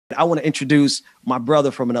I want to introduce my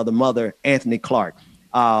brother from another mother, Anthony Clark.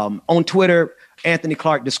 On Twitter, Anthony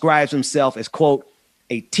Clark describes himself as, quote,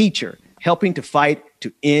 a teacher helping to fight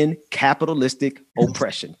to end capitalistic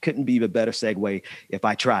oppression. Couldn't be a better segue if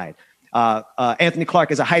I tried. Anthony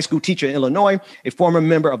Clark is a high school teacher in Illinois, a former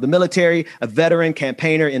member of the military, a veteran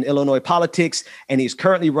campaigner in Illinois politics, and he's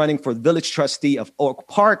currently running for village trustee of Oak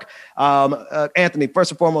Park. Anthony,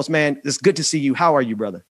 first and foremost, man, it's good to see you. How are you,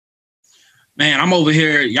 brother? Man, I'm over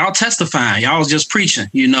here. Y'all testifying. Y'all was just preaching,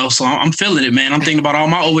 so I'm feeling it, man. I'm thinking about all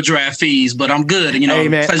my overdraft fees, but I'm good. Hey,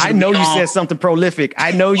 man, I know you said something prolific.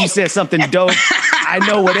 I know you said something dope. I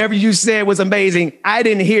know whatever you said was amazing. I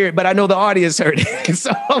didn't hear it, but I know the audience heard it.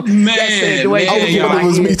 So, man, it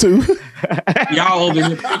was me too. Y'all over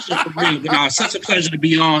here preaching for me. But such a pleasure to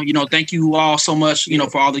be on. Thank you all so much,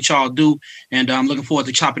 for all that y'all do. And I'm looking forward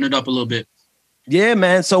to chopping it up a little bit. Yeah,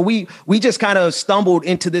 man. So we just kind of stumbled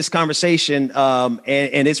into this conversation,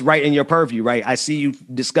 and it's right in your purview, right? I see you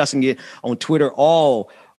discussing it on Twitter all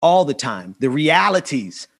the time. The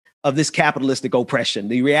realities of this capitalistic oppression,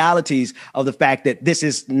 the realities of the fact that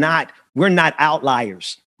we're not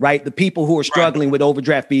outliers, right? The people who are struggling with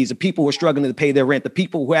overdraft fees, the people who are struggling to pay their rent, the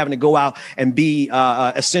people who are having to go out and be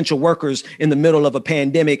essential workers in the middle of a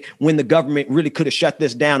pandemic when the government really could have shut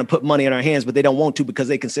this down and put money in our hands, but they don't want to because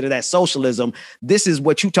they consider that socialism. This is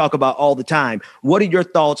what you talk about all the time. What are your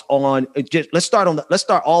thoughts on let's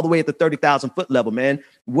start all the way at the 30,000 foot level, man.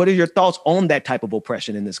 What are your thoughts on that type of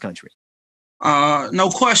oppression in this country?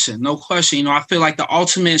 No question. I feel like the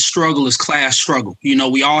ultimate struggle is class struggle.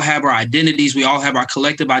 We all have our identities. We all have our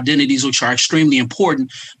collective identities, which are extremely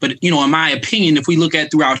important. But, in my opinion, if we look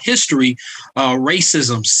at throughout history,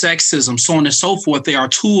 racism, sexism, so on and so forth, they are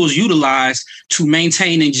tools utilized to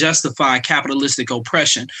maintain and justify capitalistic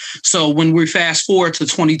oppression. So when we fast forward to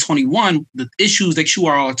 2021, the issues that you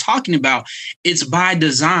are all talking about, it's by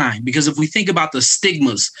design. Because if we think about the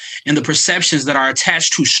stigmas and the perceptions that are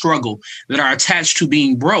attached to struggle, that are attached to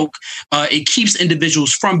being broke, it keeps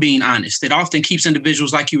individuals from being honest. It often keeps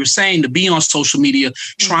individuals, like you were saying, to be on social media,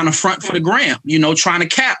 trying to front for the gram, trying to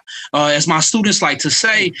cap, as my students like to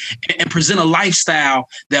say, and present a lifestyle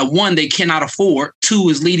that, one, they cannot afford, two,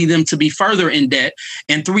 is leading them to be further in debt,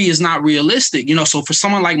 and three, is not realistic. So for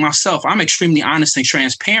someone like myself, I'm extremely honest and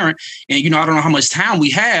transparent. And, I don't know how much time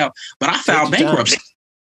we have, but I filed bankruptcy.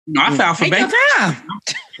 I filed for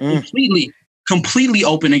bankruptcy. Completely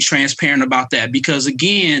open and transparent about that, because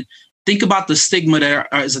again, think about the stigma that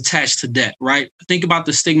is attached to debt, right? Think about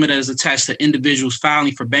the stigma that is attached to individuals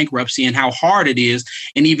filing for bankruptcy and how hard it is.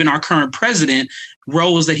 And even our current president,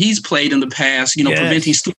 roles that he's played in the past,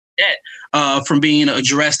 preventing student debt from being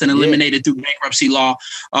addressed and eliminated through bankruptcy law.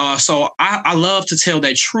 So I love to tell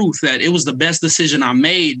that truth, that it was the best decision I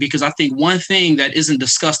made, because I think one thing that isn't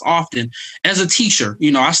discussed often as a teacher,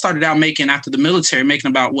 I started out after the military, making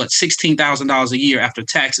about $16,000 a year after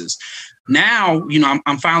taxes. Now,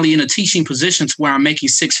 I'm finally in a teaching position to where I'm making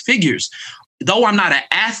six figures. Though I'm not an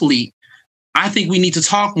athlete, I think we need to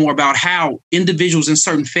talk more about how individuals in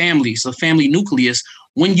certain families, a family nucleus,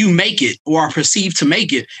 when you make it or are perceived to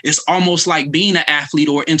make it, it's almost like being an athlete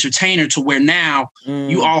or entertainer, to where now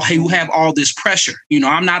you have all this pressure.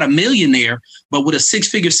 I'm not a millionaire, but with a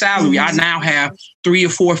six-figure salary, I now have 3 or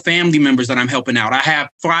 4 family members that I'm helping out. I have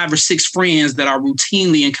 5 or 6 friends that are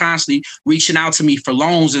routinely and constantly reaching out to me for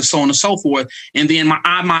loans and so on and so forth. And then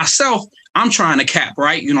myself, I'm trying to cap,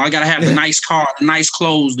 right? I got to have the nice car, the nice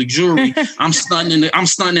clothes, the jewelry. I'm stunting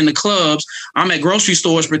in the clubs. I'm at grocery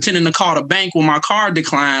stores pretending to call the bank when my card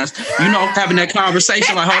declines, having that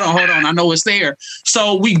conversation like, hold on, I know it's there.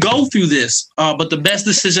 So we go through this, but the best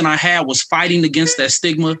decision I had was fighting against that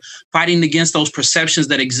stigma, fighting against those perceptions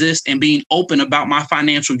that exist, and being open about my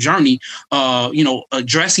financial journey,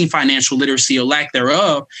 addressing financial literacy or lack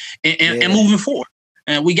thereof, and moving forward.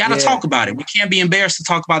 And we got to talk about it. We can't be embarrassed to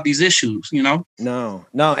talk about these issues, No.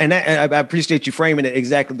 And I appreciate you framing it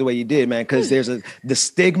exactly the way you did, man, because there's the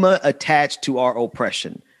stigma attached to our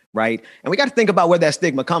oppression, right? And we got to think about where that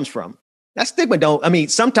stigma comes from. That stigma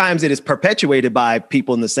sometimes it is perpetuated by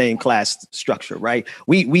people in the same class structure, right?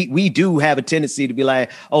 We do have a tendency to be like,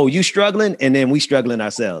 oh, you struggling? And then we struggling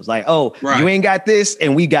ourselves. Like, oh, you ain't got this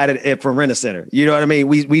and we got it from Rent-A-Center. You know what I mean?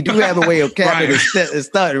 We do have a way of capping and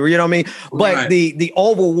stuttering, you know what I mean? But the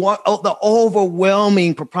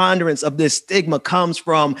overwhelming preponderance of this stigma comes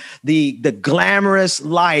from the glamorous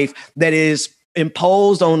life that is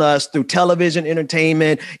imposed on us through television,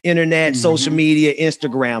 entertainment, internet, social media,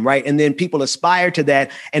 Instagram, right? And then people aspire to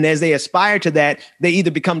that. And as they aspire to that, they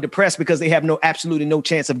either become depressed because they have absolutely no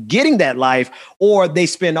chance of getting that life, or they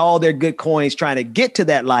spend all their good coins trying to get to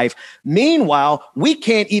that life. Meanwhile, we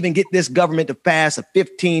can't even get this government to pass a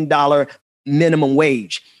 $15 minimum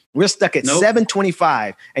wage. We're stuck at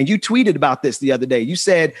 $7.25. And you tweeted about this the other day. You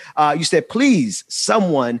said, please,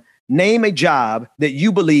 someone name a job that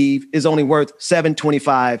you believe is only worth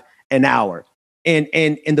 $7.25 an hour. And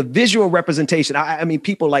the visual representation, I mean,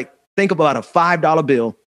 people like think about a $5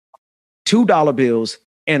 bill, $2 bills,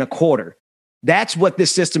 and a quarter. That's what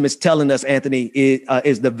this system is telling us, Anthony,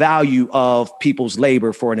 is the value of people's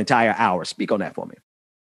labor for an entire hour. Speak on that for me.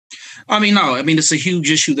 It's a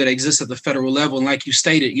huge issue that exists at the federal level. And like you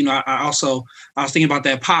stated, I was thinking about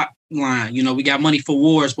that pot line. We got money for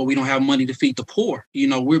wars, but we don't have money to feed the poor.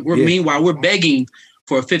 Meanwhile, we're begging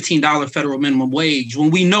for a $15 federal minimum wage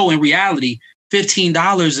when we know in reality,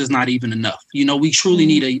 $15 is not even enough. We truly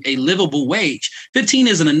need a livable wage. 15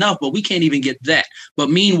 isn't enough, but we can't even get that. But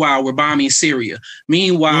meanwhile, we're bombing Syria.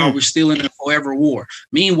 Meanwhile, we're still in a forever war.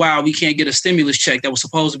 Meanwhile, we can't get a stimulus check that was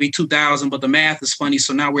supposed to be $2,000, but the math is funny.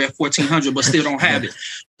 So now we're at $1,400, but still don't have it.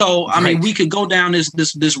 So, we could go down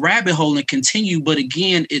this rabbit hole and continue. But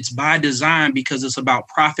again, it's by design because it's about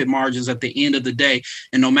profit margins at the end of the day.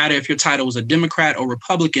 And no matter if your title is a Democrat or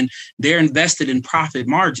Republican, they're invested in profit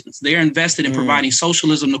margins. They're invested in providing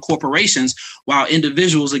socialism to corporations, while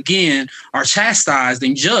individuals, again, are chastised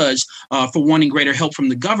and judged for wanting greater help from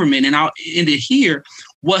the government. And I'll end it here.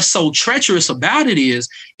 What's so treacherous about it is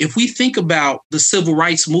if we think about the civil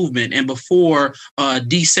rights movement and before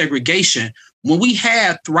desegregation, when we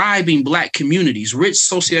had thriving Black communities, rich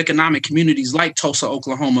socioeconomic communities like Tulsa,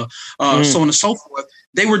 Oklahoma, so on and so forth,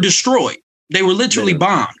 they were destroyed. They were literally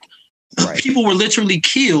bombed. Right. People were literally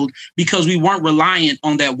killed because we weren't reliant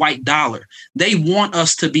on that white dollar. They want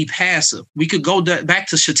us to be passive. We could go back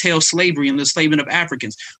to chattel slavery and the enslavement of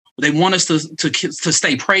Africans. They want us to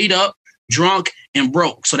stay prayed up, drunk, and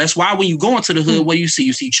broke. So that's why when you go into the hood, what do you see?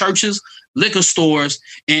 You see churches, liquor stores,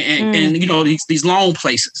 and these loan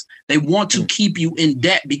places. They want to keep you in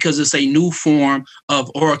debt because it's a new form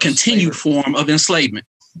or a continued form of enslavement.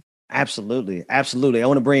 Absolutely. Absolutely. I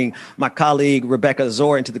want to bring my colleague, Rebecca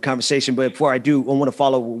Azor, into the conversation. But before I do, I want to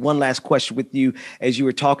follow one last question with you as you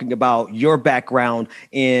were talking about your background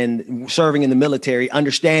in serving in the military,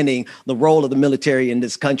 understanding the role of the military in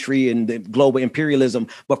this country and the global imperialism.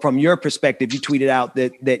 But from your perspective, you tweeted out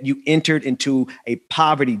that you entered into a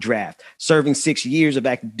poverty draft, serving 6 years of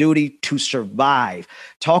active duty to survive.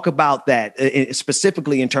 Talk about that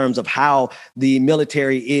specifically in terms of how the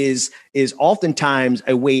military is oftentimes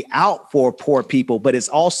a way out for poor people, but it's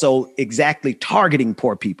also exactly targeting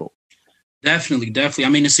poor people. Definitely.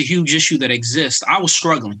 It's a huge issue that exists. I was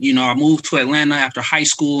struggling. I moved to Atlanta after high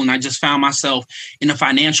school and I just found myself in a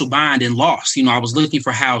financial bind and lost. I was looking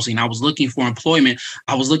for housing. I was looking for employment.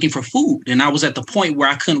 I was looking for food. And I was at the point where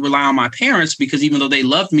I couldn't rely on my parents because even though they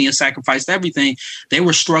loved me and sacrificed everything, they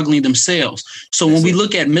were struggling themselves. So when we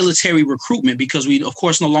look at military recruitment, because we, of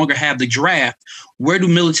course, no longer have the draft, where do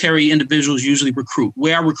military individuals usually recruit?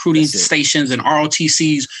 Where are recruiting stations and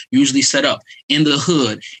ROTCs usually set up? In the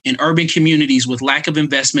hood, in urban communities with lack of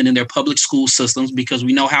investment in their public school systems, because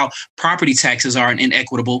we know how property taxes are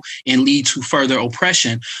inequitable and lead to further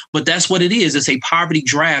oppression. But that's what it is. It's a poverty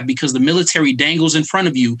draft because the military dangles in front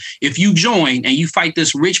of you. If you join and you fight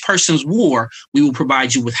this rich person's war, we will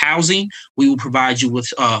provide you with housing. We will provide you with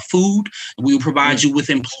food. We will provide you with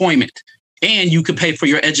employment. And you could pay for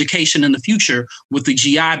your education in the future with the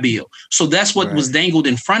GI Bill. So that's what was dangled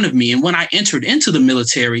in front of me. And when I entered into the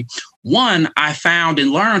military, one, I found and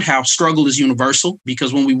learned how struggle is universal,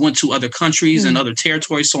 because when we went to other countries and other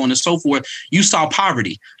territories, so on and so forth, you saw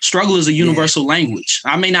poverty. Struggle is a universal language.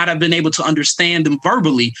 I may not have been able to understand them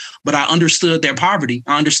verbally, but I understood their poverty.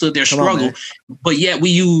 I understood their struggle. But yet we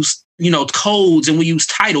use codes and we use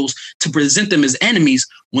titles to present them as enemies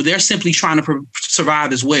when they're simply trying to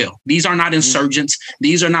survive as well. These are not insurgents.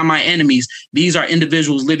 These are not my enemies. These are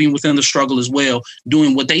individuals living within the struggle as well,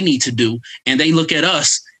 doing what they need to do. And they look at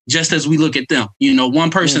us just as we look at them. One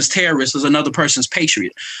person's terrorist is another person's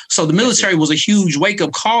patriot. So the military was a huge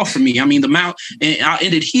wake-up call for me. And I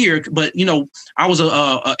ended here, but, I was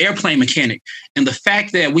a airplane mechanic. And the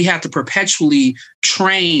fact that we have to perpetually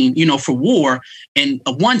train, for war, and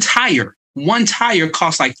one tire one tire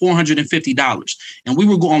costs like $450. And we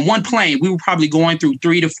were on one plane, we were probably going through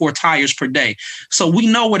 3 to 4 tires per day. So we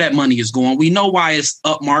know where that money is going. We know why it's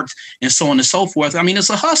upmarked and so on and so forth. I mean, it's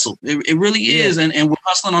a hustle. It really is. And we're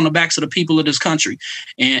hustling on the backs of the people of this country.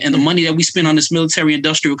 And the money that we spend on this military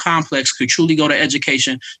industrial complex could truly go to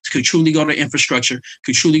education, could truly go to infrastructure,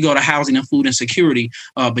 could truly go to housing and food insecurity.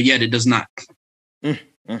 But yet it does not.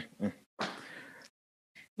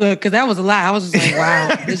 Look, because that was a lot. I was just like, wow.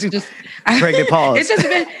 It's just pregnant pause. It's just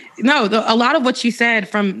been a lot of what you said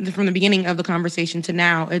from the beginning of the conversation to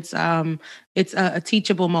now. It's a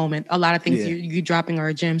teachable moment. A lot of things you're dropping are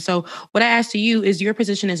a gem. So what I asked to you is your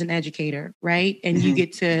position as an educator, right? And you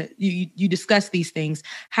get to you discuss these things.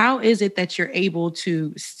 How is it that you're able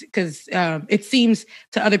to? Because it seems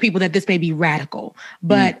to other people that this may be radical,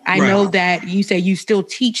 but I know that you say you still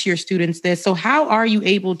teach your students this. So how are you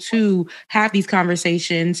able to have these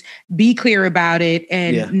conversations, be clear about it,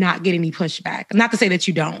 and not get any pushback? Not to say that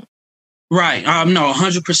you don't. Right. No,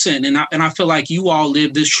 100%. And I feel like you all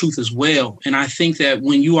live this truth as well. And I think that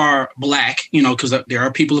when you are Black, because there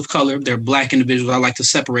are people of color, there are Black individuals. I like to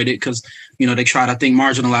separate it because, they try to, I think,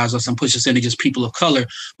 marginalize us and push us into just people of color.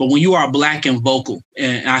 But when you are Black and vocal,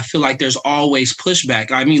 and I feel like there's always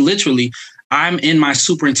pushback. I mean, literally, I'm in my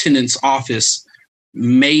superintendent's office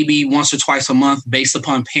maybe once or twice a month based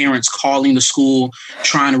upon parents calling the school,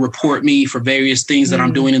 trying to report me for various things that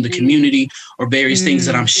I'm doing in the community or various things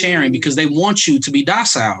that I'm sharing because they want you to be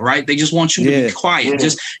docile, right? They just want you to be quiet.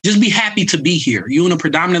 Just be happy to be here. You're in a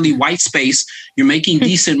predominantly white space. You're making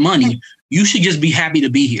decent money. You should just be happy to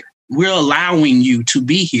be here. We're allowing you to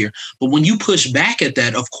be here. But when you push back at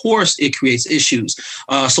that, of course, it creates issues.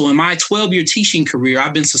 So in my 12-year teaching career,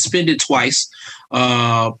 I've been suspended twice.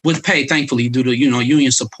 With pay, thankfully, due to,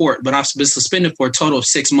 union support. But I've been suspended for a total of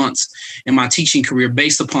 6 months in my teaching career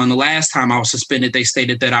based upon the last time I was suspended. They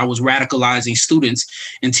stated that I was radicalizing students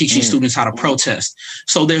and teaching students how to protest.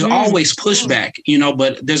 So there's always pushback,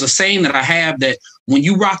 but there's a saying that I have that when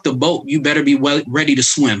you rock the boat, you better be ready to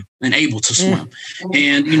swim and able to swim.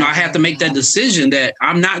 And, I have to make that decision that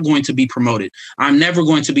I'm not going to be promoted. I'm never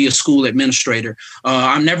going to be a school administrator.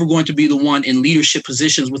 I'm never going to be the one in leadership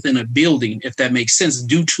positions within a building, if that makes sense,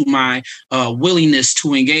 due to my willingness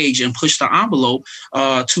to engage and push the envelope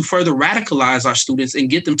to further radicalize our students and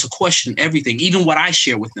get them to question everything, even what I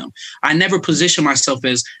share with them. I never position myself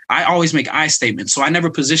as, I always make I statements. So I never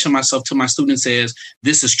position myself to my students as,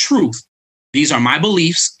 this is truth. These are my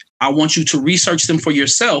beliefs. I want you to research them for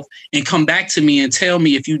yourself and come back to me and tell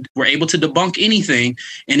me if you were able to debunk anything.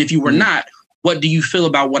 And if you were not, what do you feel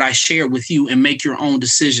about what I shared with you, and make your own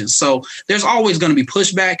decisions. So there's always going to be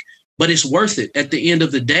pushback, but it's worth it at the end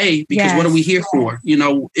of the day, because what are we here for?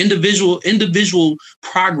 Individual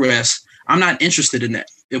progress. I'm not interested in that.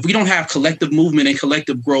 If we don't have collective movement and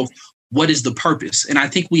collective growth, what is the purpose? And I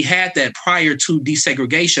think we had that prior to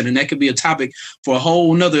desegregation, and that could be a topic for a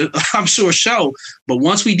whole nother, I'm sure, show. But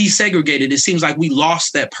once we desegregated, it seems like we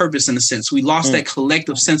lost that purpose in a sense. We lost that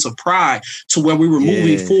collective sense of pride to where we were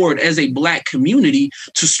moving forward as a Black community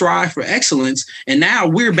to strive for excellence. And now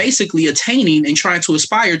we're basically attaining and trying to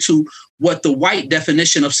aspire to what the white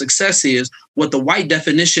definition of success is, what the white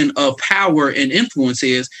definition of power and influence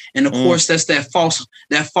is. And of course, that's that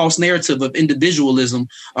false narrative of individualism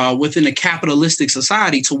within a capitalistic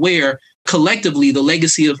society, to where collectively the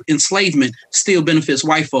legacy of enslavement still benefits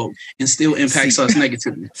white folk and still impacts us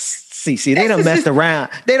negatively. See, they done messed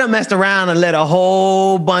around. They done messed around and let a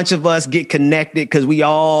whole bunch of us get connected, because we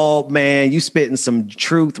all, man, you spitting some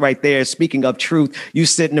truth right there. Speaking of truth, you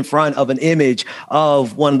sitting in front of an image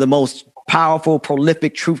of one of the most powerful,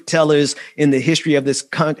 prolific truth tellers in the history of this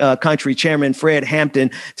country, Chairman Fred Hampton.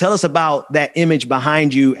 Tell us about that image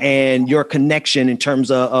behind you and your connection in terms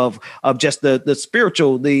of just the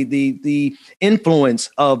spiritual, the influence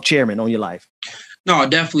of Chairman on your life. No,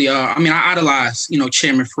 definitely. I idolize,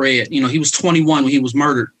 Chairman Fred. He was 21 when he was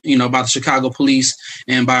murdered, by the Chicago police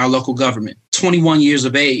and by our local government. 21 years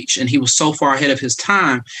of age, and he was so far ahead of his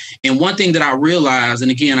time. And one thing that I realized,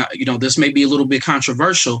 and again, this may be a little bit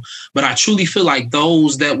controversial, but I truly feel like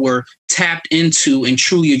those that were tapped into and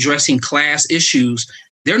truly addressing class issues,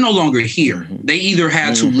 they're no longer here. They either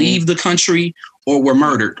had to leave the country or were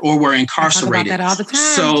murdered or were incarcerated. I talk about that all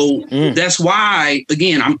the time. So that's why,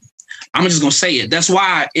 again, I'm just going to say it. That's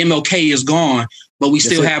why MLK is gone, but we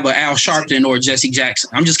still have a Al Sharpton or Jesse Jackson.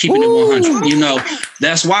 I'm just keeping it 100.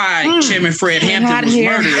 That's why Chairman Fred Hampton was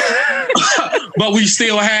murdered. But we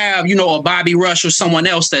still have, a Bobby Rush or someone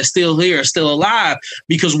else that's still here, still alive.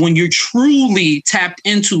 Because when you're truly tapped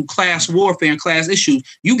into class warfare and class issues,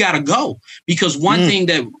 you got to go. Because one thing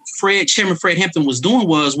that Chairman Fred Hampton was doing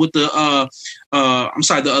was with the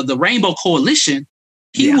Rainbow Coalition.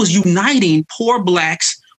 He was uniting poor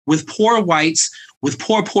blacks with poor whites with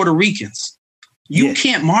poor Puerto Ricans. You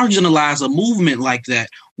can't marginalize a movement like that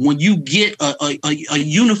when you get a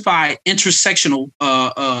unified intersectional,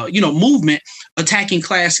 movement attacking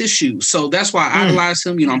class issues. So that's why I idolize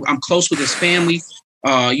him. I'm close with his family.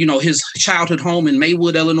 His childhood home in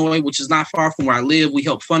Maywood, Illinois, which is not far from where I live. We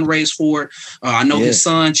help fundraise for it. I know his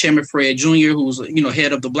son, Chairman Fred Jr., who's,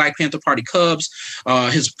 head of the Black Panther Party Cubs.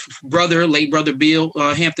 His brother, late brother Bill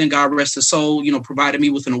Hampton, God rest his soul, provided me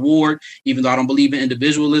with an award. Even though I don't believe in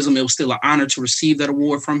individualism, it was still an honor to receive that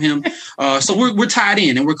award from him. So we're tied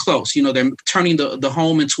in and we're close. They're turning the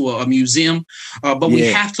home into a museum. But we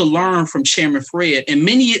have to learn from Chairman Fred and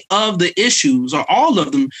many of the issues, or all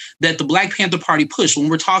of them, that the Black Panther Party pushed. When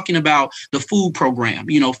we're talking about the food program,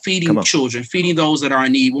 feeding children, feeding those that are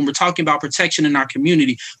in need, when we're talking about protection in our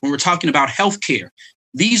community, when we're talking about healthcare,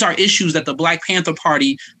 these are issues that the Black Panther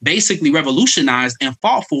Party basically revolutionized and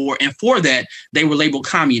fought for. And for that, they were labeled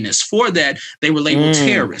communists. For that, they were labeled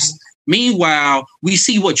terrorists. Meanwhile, we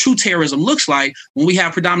see what true terrorism looks like when we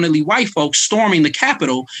have predominantly white folks storming the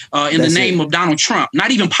Capitol in the name of Donald Trump,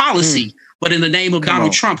 not even policy, but in the name of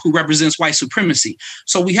Donald Trump, who represents white supremacy.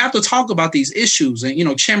 So we have to talk about these issues.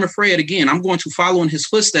 And, Chairman Fred, again, I'm going to follow in his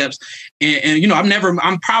footsteps. And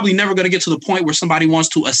I'm probably never going to get to the point where somebody wants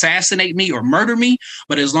to assassinate me or murder me.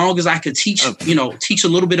 But as long as I could teach a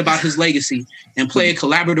little bit about his legacy and play a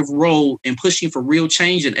collaborative role in pushing for real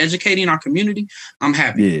change and educating our community, I'm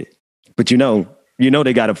happy. Yeah. But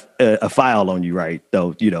they got a file on you, right?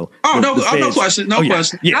 Though, no question. No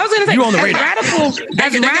question. Yeah. I was going to say, you on the radar.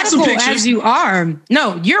 radical as you are.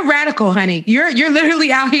 No, you're radical, honey. You're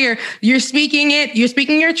literally out here. You're speaking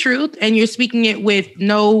your truth, and you're speaking it with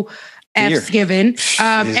no F's given.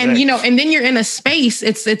 And then you're in a space,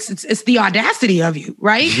 it's the audacity of you,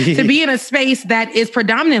 right? To be in a space that is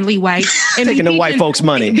predominantly white and taking the white folks'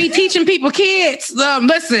 money. Be teaching people, kids,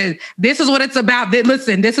 listen, this is what it's about.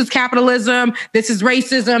 Listen, this is capitalism, this is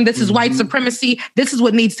racism, this is white supremacy, this is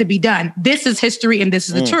what needs to be done. This is history and this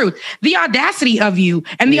is the truth. The audacity of you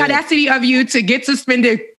and the audacity of you to get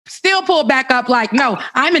suspended, still pull back up like, no,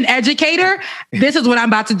 I'm an educator. This is what I'm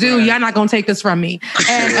about to do. Y'all not going to take this from me.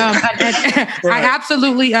 And I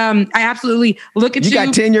absolutely look at you. You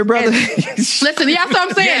got tenure, brother? Listen, that's what I'm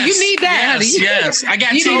saying. Yes, you need that, honey. Yes, I got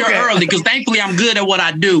tenure early because thankfully I'm good at what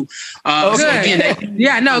I do. Good. So again,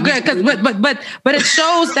 good. But it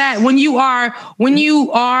shows that when you are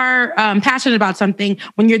passionate about something,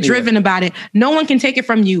 when you're driven about it, no one can take it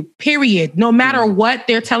from you, period. No matter what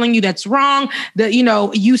they're telling you that's wrong, that,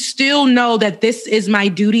 you still know that this is my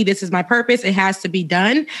duty. This is my purpose. It has to be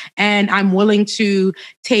done. And I'm willing to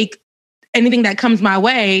take anything that comes my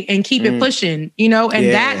way and keep it pushing,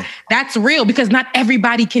 and that's real because not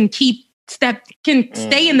everybody can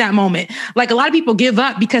stay in that moment. Like a lot of people give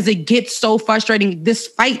up because it gets so frustrating. This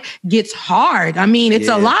fight gets hard. I mean, it's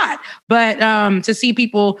a lot, but to see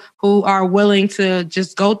people who are willing to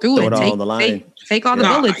just go through take all the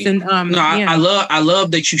bullets. I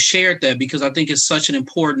love that you shared that because I think it's such an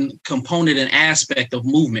important component and aspect of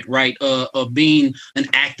movement, right? Of being an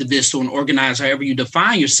activist or an organizer, however you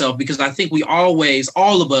define yourself, because I think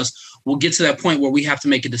all of us will get to that point where we have to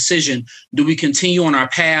make a decision. Do we continue on our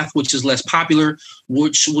path, which is less popular,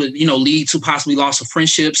 which would, lead to possibly loss of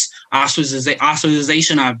friendships,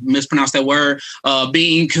 ostracization, I mispronounced that word,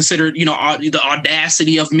 being considered, the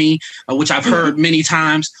audacity of me, which I've heard many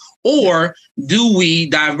times, or do we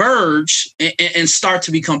diverge and start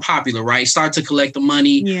to become popular, right? Start to collect the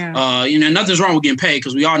money. Yeah. Nothing's wrong with getting paid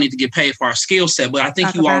because we all need to get paid for our skill set. But I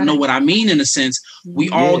think you all know what I mean in a sense.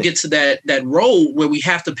 We all get to that road where we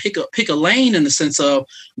have to pick a lane in the sense of,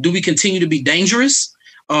 do we continue to be dangerous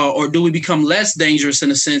or do we become less dangerous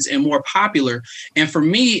in a sense and more popular? And for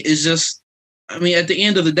me, it's just, at the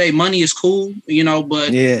end of the day, money is cool,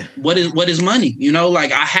 but what is money?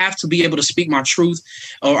 I have to be able to speak my truth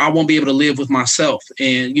or I won't be able to live with myself.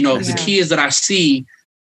 And, the kids that I see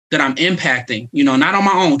that I'm impacting, not on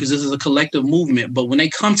my own, because this is a collective movement, but when they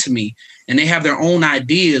come to me and they have their own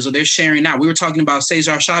ideas or they're sharing out, we were talking about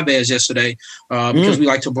Cesar Chavez yesterday because we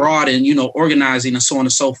like to broaden, organizing and so on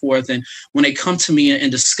and so forth. And when they come to me and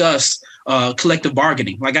discuss collective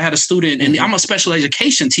bargaining, like I had a student and I'm a special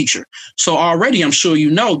education teacher. So already I'm sure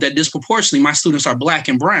that disproportionately my students are Black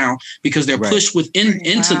and brown because they're pushed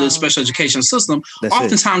into the special education system,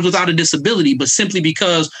 oftentimes without a disability, but simply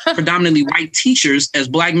because predominantly white teachers, as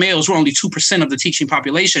Black males, were only 2% of the teaching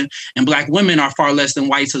population and Black women are far less than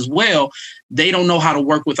whites as well. they don't know how to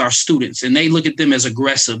work with our students, and they look at them as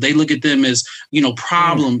aggressive. They look at them as,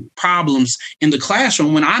 problems in the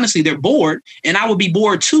classroom, when honestly they're bored. And I would be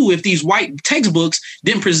bored too if these white textbooks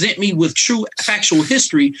didn't present me with true factual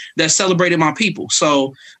history that celebrated my people.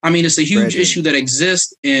 So, I mean, it's a huge issue that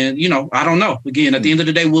exists. And, I don't know. Again, at the end of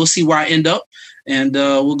the day, we'll see where I end up, and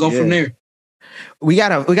we'll go from there. We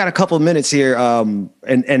got a couple of minutes here, but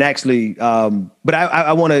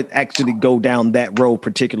I want to actually go down that road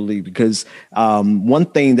particularly because one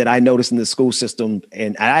thing that I noticed in the school system,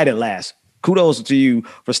 and I didn't last. Kudos to you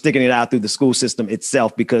for sticking it out through the school system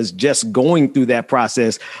itself, because just going through that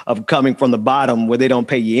process of coming from the bottom where they don't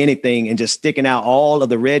pay you anything and just sticking out all of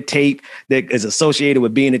the red tape that is associated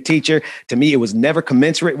with being a teacher, to me, it was never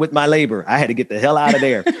commensurate with my labor. I had to get the hell out of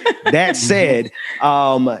there. That said,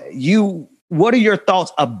 what are your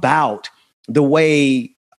thoughts about the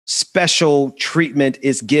way special treatment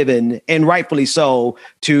is given, and rightfully so,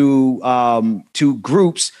 to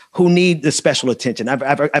groups who need the special attention?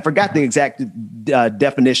 I forgot the exact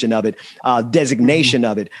definition of it, designation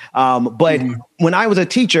of it. But when I was a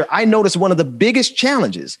teacher, I noticed one of the biggest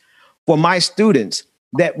challenges for my students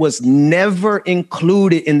that was never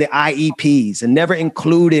included in the IEPs and never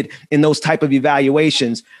included in those type of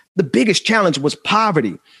evaluations. The biggest challenge was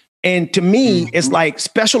poverty. And to me, it's like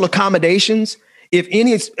special accommodations. If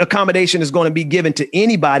any accommodation is going to be given to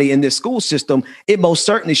anybody in this school system, it most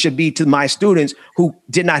certainly should be to my students who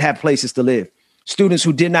did not have places to live, students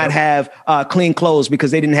who did not have clean clothes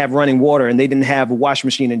because they didn't have running water and they didn't have a washing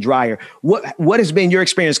machine and dryer. What has been your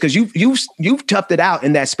experience? Because you've toughed it out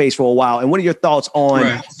in that space for a while. And what are your thoughts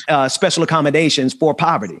on special accommodations for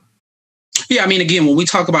poverty? Yeah, I mean, again, when we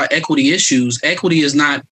talk about equity issues, equity is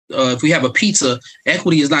not, if we have a pizza,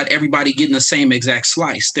 equity is not everybody getting the same exact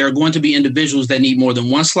slice. There are going to be individuals that need more than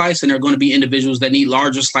one slice, and there are going to be individuals that need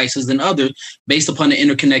larger slices than others based upon the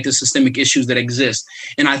interconnected systemic issues that exist.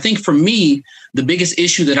 And I think for me, the biggest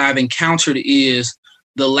issue that I've encountered is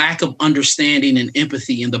the lack of understanding and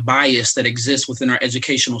empathy and the bias that exists within our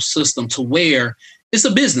educational system, to where it's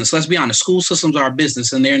a business. Let's be honest. School systems are a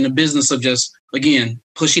business, and they're in the business of just, again,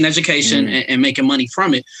 pushing education and making money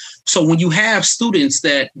from it. So when you have students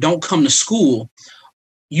that don't come to school,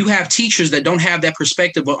 you have teachers that don't have that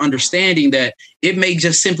perspective or understanding that it may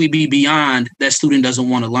just simply be beyond that student doesn't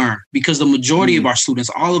want to learn, because the majority of our students,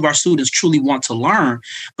 all of our students truly want to learn,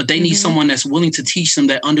 but they need someone that's willing to teach them,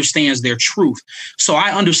 that understands their truth. So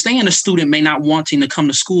I understand a student may not wanting to come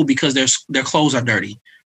to school because their clothes are dirty.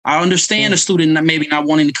 I understand a student maybe not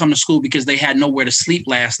wanting to come to school because they had nowhere to sleep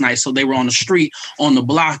last night. So they were on the street, on the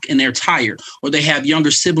block, and they're tired, or they have younger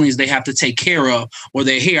siblings they have to take care of, or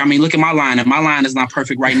their hair. I mean, look at my line, and my line is not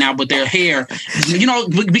perfect right now, but their hair,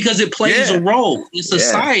 because it plays a role in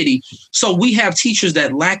society. So we have teachers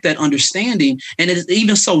that lack that understanding. And it is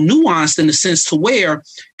even so nuanced in the sense to where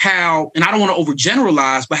how, and I don't want to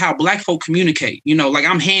overgeneralize, but how Black folk communicate, like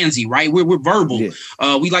I'm handsy, right? We're verbal.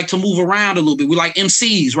 We like to move around a little bit. We like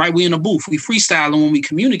MCs, right? We in a booth, we freestyle when we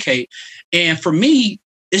communicate. And for me,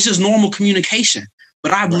 it's just normal communication.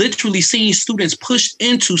 But I've literally seen students pushed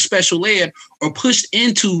into special ed or pushed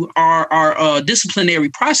into our disciplinary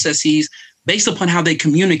processes based upon how they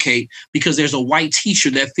communicate, because there's a white teacher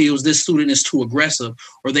that feels this student is too aggressive,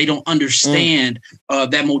 or they don't understand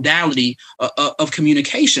that modality of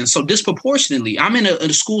communication. So disproportionately, I'm in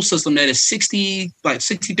a school system that is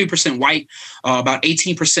 63% white, about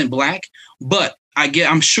 18% Black, but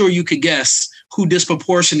I'm sure you could guess who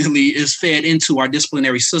disproportionately is fed into our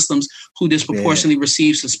disciplinary systems, who disproportionately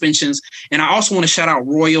receives suspensions. And I also want to shout out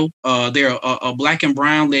Royal. They're a Black and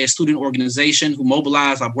brown led student organization who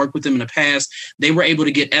mobilized. I've worked with them in the past. They were able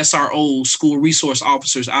to get SROs, school resource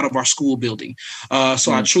officers, out of our school building.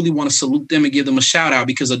 So I truly want to salute them and give them a shout out,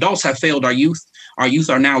 because adults have failed our youth. Our youth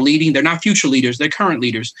are now leading. They're not future leaders. They're current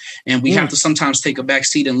leaders. And we have to sometimes take a back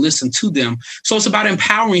seat and listen to them. So it's about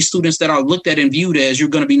empowering students that are looked at and viewed as you're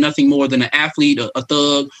going to be nothing more than an athlete, a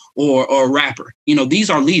thug, or a rapper. These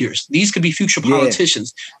are leaders. These could be future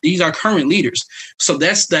politicians. These are current leaders. So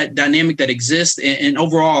that's that dynamic that exists. And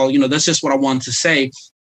overall, that's just what I wanted to say.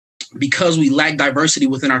 Because we lack diversity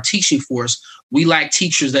within our teaching force, we lack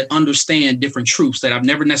teachers that understand different truths, that have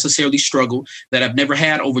never necessarily struggled, that have never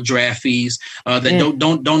had overdraft fees, that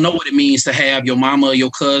don't know what it means to have your mama or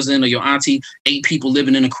your cousin or your auntie, 8 people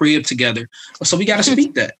living in a crib together. So we got to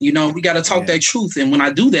speak that, we got to talk that truth. And when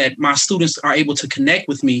I do that, my students are able to connect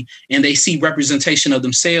with me, and they see representation of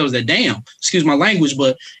themselves that, damn, excuse my language,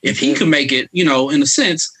 but if he could make it, in a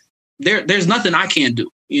sense, there's nothing I can't do,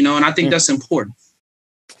 and I think that's important.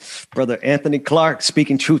 Brother Anthony Clark,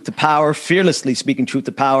 speaking truth to power, fearlessly speaking truth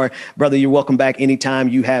to power. Brother, you're welcome back anytime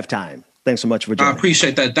you have time. Thanks so much for joining. I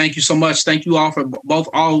appreciate that. Thank you so much. Thank you all for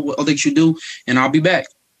all that you do, and I'll be back.